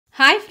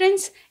Hi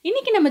friends,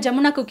 இன்னைக்கு நம்ம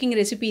Jamuna cooking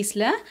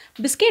ரெசிபீஸ்ல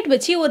biscuit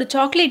வச்சு ஒரு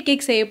சாக்லேட்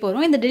கேக் செய்ய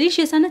போறோம். இந்த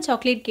டெலிஷியஸான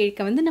சாக்லேட்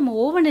கேக்கை வந்து நம்ம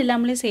ஓவன்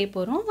இல்லாமலே செய்ய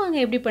போறோம். வாங்க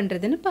எப்படி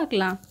பண்றதுன்னு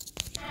பார்க்கலாம்.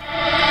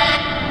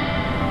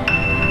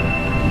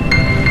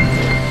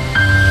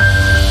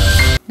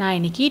 நான்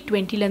இன்னைக்கு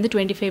 20 ல இருந்து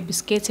 25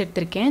 பிஸ்கெட்ஸ்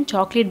எடுத்துர்க்கேன்.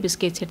 Chocolate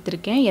biscuits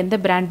எடுத்துர்க்கேன். எந்த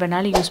பிராண்ட்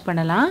வேணாலும் யூஸ்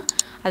பண்ணலாம்.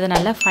 அதை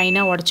நல்லா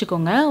ஃபைனா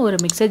உடைச்சுக்கோங்க. ஒரு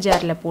மிக்ஸர்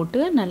ஜார்ல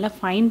போட்டு நல்லா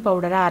ஃபைன்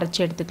பவுடரா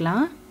அரைச்சு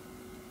எடுத்துக்கலாம்.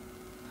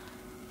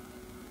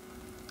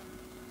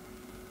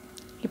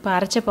 இப்போ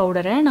அரைச்ச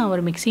பவுடரை நான்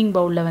ஒரு மிக்சிங்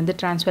பவுலில் வந்து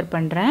ட்ரான்ஸ்ஃபர்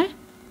பண்ணுறேன்.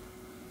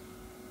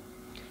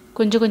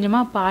 கொஞ்சம்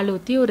கொஞ்சமாக பால்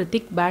ஊற்றி ஒரு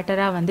திக்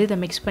பேட்டராக வந்து இதை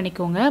மிக்ஸ்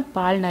பண்ணிக்கோங்க.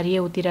 பால்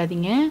நிறைய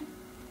ஊற்றிடாதீங்க.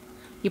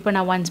 இப்போ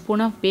நான் 1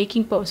 spoon of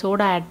baking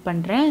soda add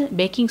பண்ணுறேன்.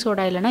 பேக்கிங்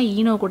சோடா இல்லைனா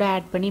ஈனோ கூட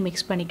ஆட் பண்ணி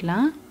மிக்ஸ்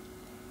பண்ணிக்கலாம்.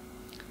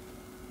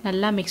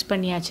 நல்லா மிக்ஸ்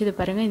பண்ணியாச்சு. இது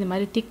பாருங்கள், இந்த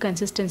மாதிரி திக்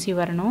கன்சிஸ்டன்சி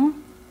வரணும்.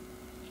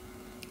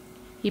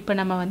 இப்போ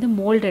நம்ம வந்து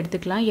மோல்டு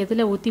எடுத்துக்கலாம்.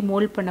 எதில் ஊற்றி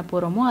மோல்ட் பண்ண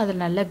போகிறோமோ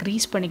அதில் நல்லா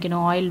க்ரீஸ்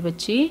பண்ணிக்கணும் ஆயில்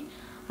வச்சு.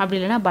 அப்படி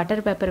இல்லைனா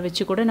பட்டர் பேப்பர்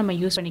வச்சு கூட நம்ம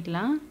யூஸ்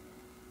பண்ணிக்கலாம்.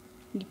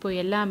 இப்போ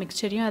எல்லா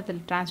மிக்சரையும்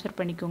அதில் ட்ரான்ஸ்ஃபர்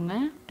பண்ணிக்கோங்க.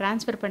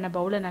 ட்ரான்ஸ்ஃபர் பண்ண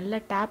பவுலை நல்லா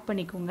டேப்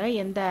பண்ணிக்கோங்க.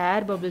 எந்த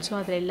ஏர் பபிள்ஸும்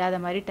அதில் இல்லாத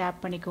மாதிரி டேப்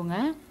பண்ணிக்கோங்க.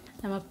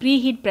 நம்ம ப்ரீ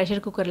ஹீட்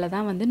ப்ரெஷர் குக்கரில்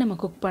தான் வந்து நம்ம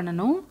குக்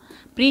பண்ணணும்.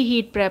 ப்ரீ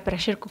ஹீட்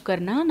ப்ரெஷர்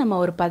குக்கர்னால் நம்ம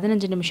ஒரு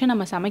 15 நிமிஷம்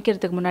நம்ம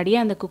சமைக்கிறதுக்கு முன்னாடியே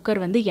அந்த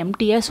குக்கர் வந்து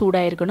எம்டியாக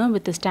சூடாயிருக்கணும்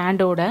வித்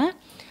ஸ்டாண்டோட.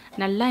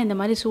 நல்லா இந்த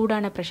மாதிரி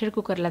சூடான ப்ரெஷர்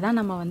குக்கரில்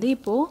தான் நம்ம வந்து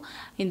இப்போது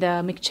இந்த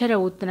மிக்சரை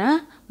ஊற்றின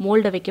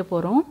மோல்டை வைக்க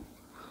போகிறோம்.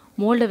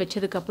 மோல்டை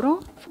வச்சதுக்கப்புறம்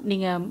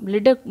நீங்கள்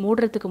லிட்டை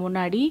மூடுறதுக்கு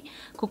முன்னாடி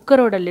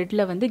குக்கரோட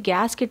லிட்டில் வந்து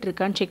கேஸ்கெட்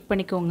இருக்கான்னு செக்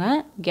பண்ணிக்கோங்க.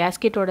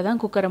 கேஸ்கெட்டோட தான்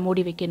குக்கரை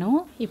மூடி வைக்கணும்.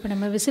 இப்போ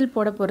நம்ம விசில்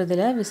போட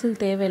போகிறதுல விசில்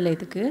தேவையில்லை.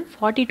 இதுக்கு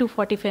 40 to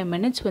 45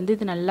 மினிட்ஸ் வந்து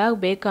இது நல்லா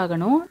பேக்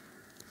ஆகணும்.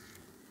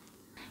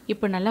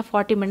 இப்போ நல்லா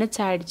 40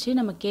 மினிட்ஸ் ஆகிடுச்சு.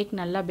 நம்ம கேக்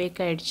நல்லா பேக்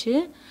ஆகிடுச்சு.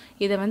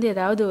 இதை வந்து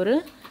ஏதாவது ஒரு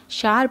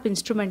ஷார்ப்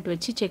இன்ஸ்ட்ருமெண்ட்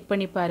வச்சு செக்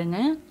பண்ணி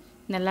பாருங்கள்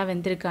நல்லா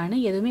வெந்திருக்கான்னு.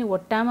 எதுவுமே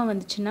ஒட்டாமல்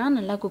வந்துச்சுன்னா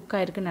நல்லா குக்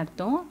ஆகிருக்குன்னு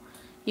அர்த்தம்.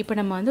 இப்போ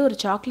நம்ம வந்து ஒரு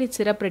சாக்லேட்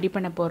சிரப் ரெடி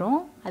பண்ண போகிறோம்.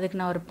 அதுக்கு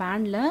நான் ஒரு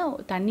பேனில்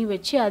தண்ணி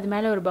வச்சு அது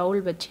மேலே ஒரு பவுல்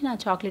வச்சு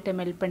நான் சாக்லேட்டை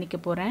மெல்ட் பண்ணிக்க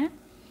போகிறேன்.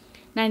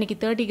 நான் இன்றைக்கி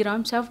 30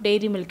 grams ஆஃப்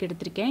டெய்ரி மில்க்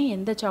எடுத்திருக்கேன்.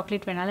 எந்த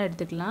சாக்லேட் வேணாலும்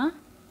எடுத்துக்கலாம்.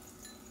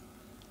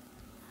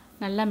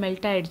 நல்லா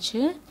மெல்ட்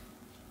ஆகிடுச்சு.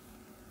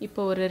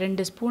 இப்போ ஒரு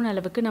 2 ஸ்பூன்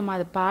அளவுக்கு நம்ம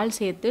அதை பால்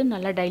சேர்த்து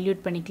நல்லா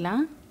டைல்யூட்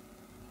பண்ணிக்கலாம்.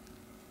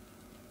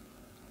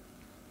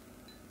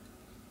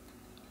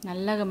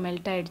 நல்லா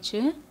மெல்ட்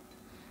ஆகிடுச்சு.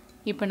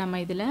 இப்போ நம்ம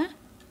இதில்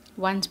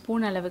 1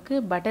 ஸ்பூன் அளவுக்கு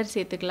பட்டர்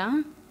சேர்த்துக்கலாம்.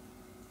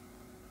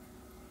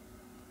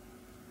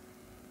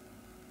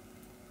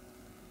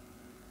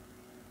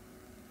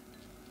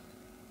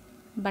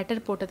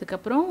 பட்டர்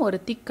போட்டதுக்கப்புறம் ஒரு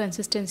திக்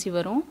கன்சிஸ்டன்சி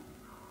வரும்.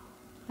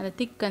 அந்த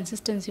திக்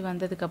கன்சிஸ்டன்சி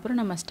வந்ததுக்கப்புறம்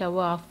நம்ம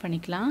ஸ்டவ்வை ஆஃப்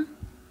பண்ணிக்கலாம்.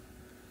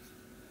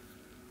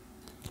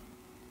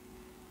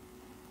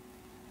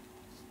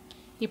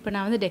 இப்போ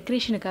நான் வந்து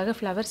டெக்கரேஷனுக்காக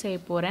ஃப்ளவர் செய்ய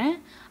போகிறேன்.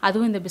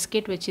 அதுவும் இந்த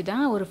பிஸ்கெட் வச்சு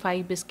தான். ஒரு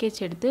 5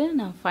 பிஸ்கெட்ஸ் எடுத்து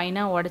நான்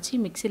ஃபைனாக உடச்சி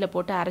மிக்சியில்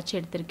போட்டு அரைச்சி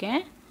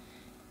எடுத்திருக்கேன்.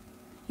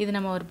 இது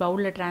நம்ம ஒரு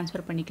பவுலில்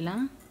ட்ரான்ஸ்ஃபர்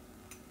பண்ணிக்கலாம்.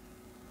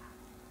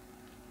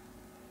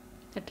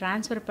 இந்த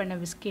ட்ரான்ஸ்ஃபர் பண்ண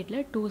பிஸ்கெட்டில்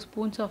 2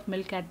 ஸ்பூன்ஸ் ஆஃப்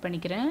மில்க் ஆட்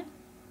பண்ணிக்கிறேன்.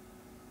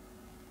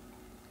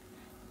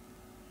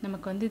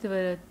 நமக்கு வந்து இது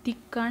ஒரு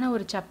திக்கான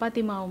ஒரு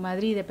சப்பாத்தி மாவு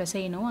மாதிரி இதை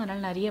பிசையணும்.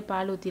 அதனால் நிறைய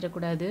பால்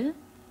ஊற்றிடக்கூடாது.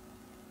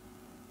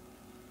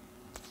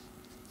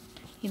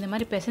 இந்த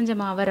மாதிரி பிசைஞ்ச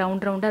மாவை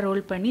ரவுண்ட் ரவுண்டாக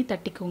ரோல் பண்ணி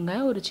தட்டிக்கோங்க.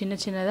 ஒரு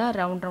சின்னதாக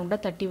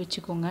ரவுண்டாக தட்டி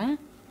வச்சுக்கோங்க.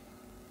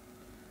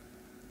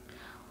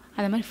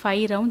 அது மாதிரி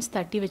 5 ரவுண்ட்ஸ்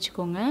தட்டி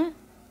வச்சுக்கோங்க.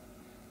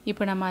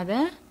 இப்போ நம்ம அதை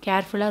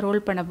கேர்ஃபுல்லாக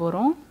ரோல் பண்ண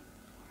போகிறோம்.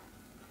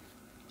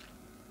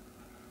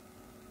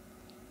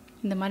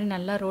 இந்த மாதிரி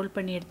நல்லா ரோல்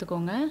பண்ணி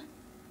எடுத்துக்கோங்க.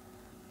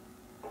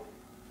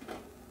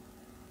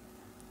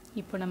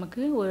 இப்போ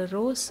நமக்கு ஒரு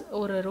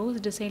ரோஸ்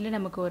டிசைனில்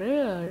நமக்கு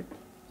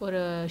ஒரு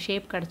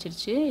ஷேப்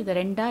கிடச்சிருச்சு. இதை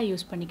 2ஆக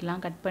யூஸ்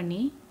பண்ணிக்கலாம் கட்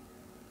பண்ணி.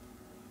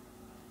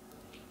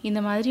 இந்த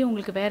மாதிரி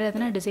உங்களுக்கு வேறு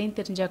எதனா டிசைன்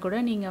தெரிஞ்சால்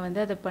கூட நீங்கள்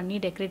வந்து அதை பண்ணி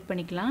டெக்கரேட்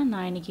பண்ணிக்கலாம்.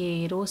 நான் இன்றைக்கி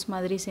ரோஸ்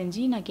மாதிரி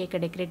செஞ்சு நான்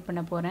கேக்கை டெக்கரேட்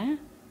பண்ண போகிறேன்.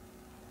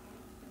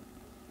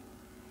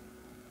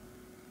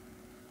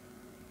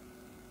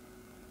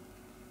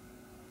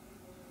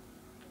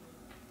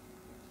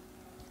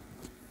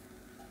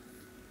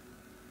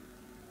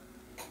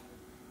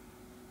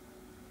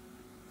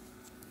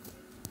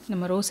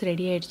 நம்ம ரோஸ்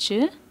ரெடி ஆயிடுச்சு.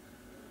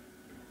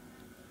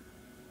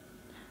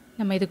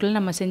 நம்ம இதுக்குள்ளே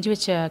நம்ம செஞ்சு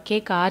வச்ச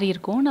கேக் ஆறி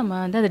இருக்கும். நம்ம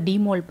வந்து அதை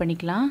டீமோல்ட்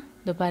பண்ணிக்கலாம்.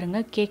 இது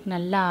பாருங்கள், கேக்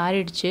நல்லா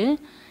ஆறிடுச்சு.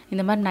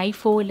 இந்த மாதிரி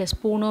நைஃபோ இல்லை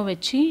ஸ்பூனோ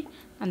வச்சு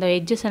அந்த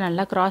எட்ஜஸை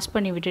நல்லா க்ராஸ்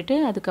பண்ணி விட்டுட்டு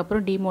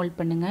அதுக்கப்புறம் டீமோல்ட்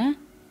பண்ணுங்கள்.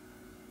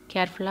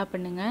 கேர்ஃபுல்லாக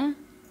பண்ணுங்கள்.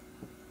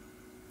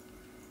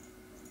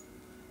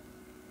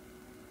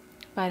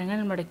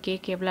 பாருங்கள் நம்மளோட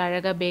கேக் எவ்வளோ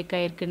அழகாக பேக்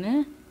ஆகிருக்குன்னு.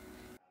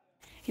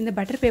 இந்த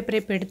பட்டர்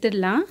பேப்பரை இப்போ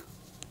எடுத்துடலாம்.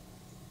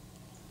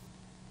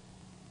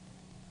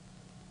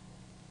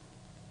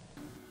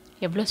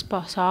 எவ்வளோ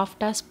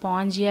சாஃப்டாக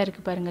ஸ்பாஞ்சியாக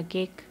இருக்குது பாருங்கள்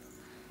கேக்.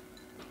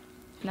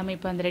 நம்ம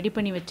இப்போ அந்த ரெடி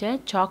பண்ணி வச்ச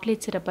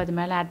சாக்லேட் சிரப் அது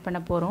மேலே ஆட் பண்ண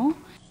போகிறோம்.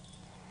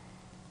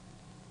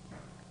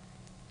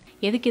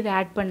 எதுக்கு இதை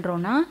ஆட்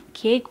பண்ணுறோன்னா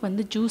கேக்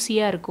வந்து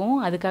ஜூஸியாக இருக்கும்,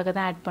 அதுக்காக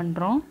தான் ஆட்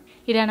பண்ணுறோம்.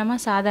 இல்லை நம்ம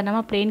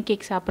சாதாரணமாக ப்ளெயின்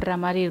கேக் சாப்பிட்ற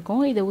மாதிரி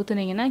இருக்கும். இதை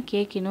ஊற்றுனீங்கன்னா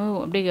கேக் இன்னும்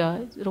அப்படியே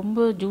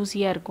ரொம்ப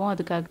ஜூஸியாக இருக்கும்.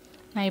 அதுக்காக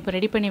நான் இப்போ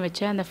ரெடி பண்ணி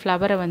வச்ச அந்த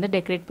ஃப்ளவரை வந்து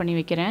டெக்கரேட் பண்ணி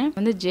வைக்கிறேன்.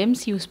 வந்து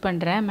ஜெம்ஸ் யூஸ்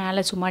பண்ணுறேன்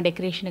மேலே சும்மா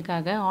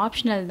டெக்கரேஷனுக்காக.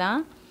 ஆப்ஷனல் தான்,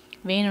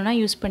 வேணும்னா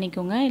யூஸ்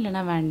பண்ணிக்கோங்க,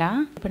 இல்லைனா வேண்டாம்.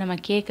 இப்போ நம்ம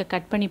கேக்கை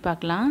கட் பண்ணி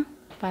பார்க்கலாம்.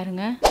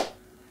 பாருங்கள்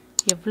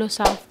எவ்வளோ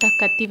சாஃப்டாக,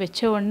 கத்தி வச்ச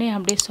உடனே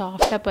அப்படியே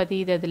சாஃப்டாக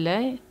பதியுது. அதில்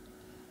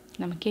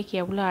நம்ம கேக்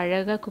எவ்வளோ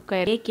அழகாக குக்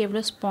ஆகிருக்கு. கேக்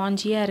எவ்வளோ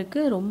ஸ்பாஞ்சியாக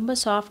இருக்குது, ரொம்ப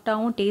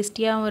சாஃப்டாகவும்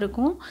டேஸ்டியாகவும்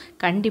இருக்கும்.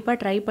 கண்டிப்பாக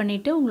ட்ரை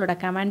பண்ணிவிட்டு உங்களோட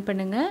கமெண்ட்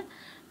பண்ணுங்கள்,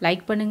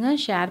 லைக் பண்ணுங்கள்,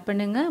 ஷேர்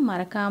பண்ணுங்கள்.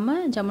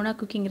 மறக்காமல் ஜமுனா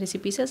குக்கிங்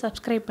ரெசிபீஸை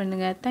சப்ஸ்கிரைப்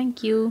பண்ணுங்கள்.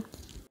 தேங்க்யூ.